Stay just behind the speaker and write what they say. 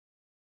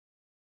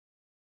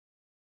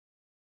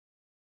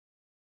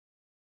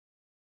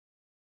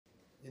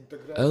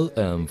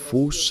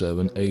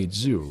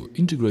LM4780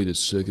 integrated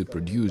circuit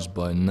produced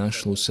by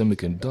National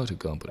Semiconductor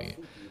Company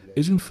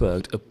is in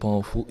fact a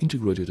powerful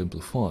integrated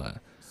amplifier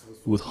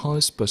with high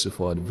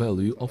specified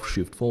value of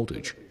shift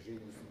voltage,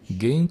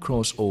 gain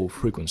crossover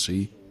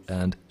frequency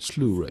and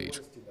slew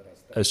rate.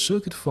 A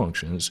circuit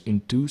functions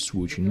in two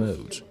switching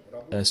modes,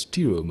 a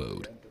stereo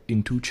mode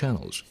in two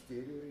channels,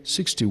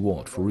 60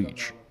 watt for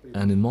each,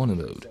 and in mono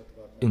mode,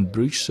 in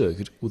bridge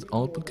circuit with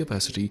output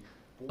capacity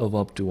of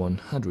up to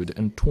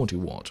 120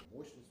 watt.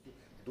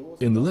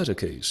 In the latter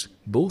case,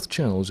 both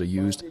channels are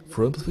used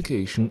for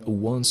amplification of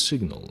one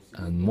signal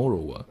and,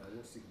 moreover,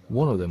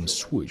 one of them is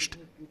switched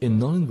in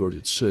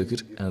non-inverted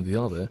circuit and the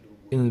other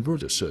in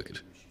inverter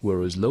circuit,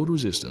 whereas load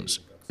resistance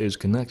is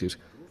connected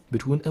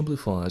between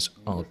amplifiers'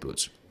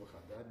 outputs.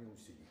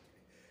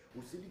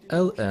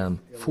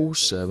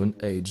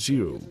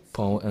 LM4780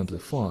 power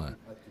amplifier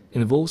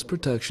involves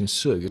protection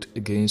circuit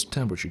against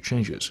temperature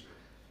changes,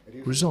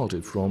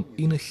 resulted from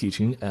inner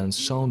heating and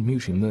sound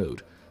muting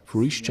mode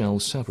for each channel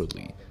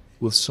separately,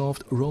 with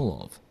soft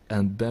roll-off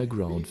and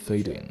background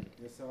fade-in.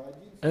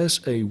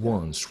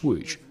 SA1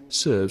 switch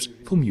serves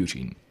for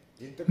muting,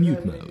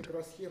 mute mode.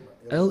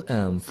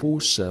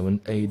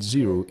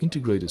 LM4780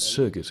 integrated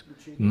circuit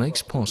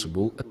makes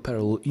possible a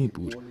parallel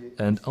input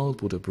and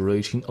output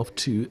operating of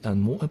two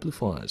and more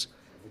amplifiers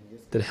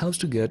that helps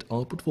to get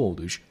output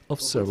voltage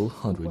of several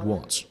hundred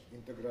watts.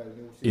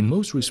 In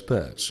most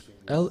respects,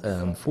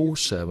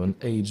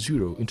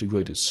 LM4780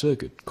 integrated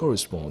circuit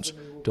corresponds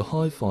to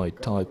hi-fi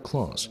type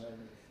class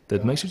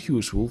that makes it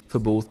useful for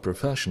both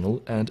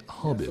professional and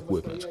hobby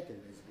equipment.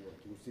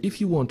 If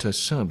you want to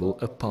assemble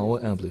a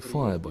power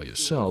amplifier by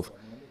yourself,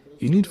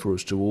 you need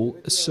first of all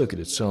a circuit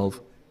itself,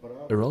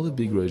 a rather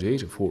big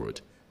radiator for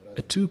it,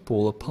 a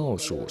two-polar power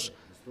source,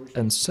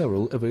 and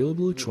several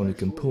available electronic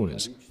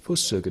components for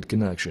circuit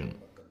connection.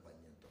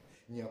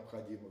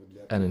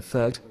 And in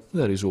fact,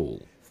 that is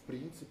all.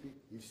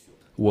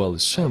 While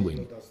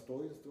assembling,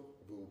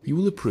 you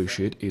will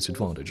appreciate its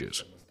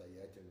advantages.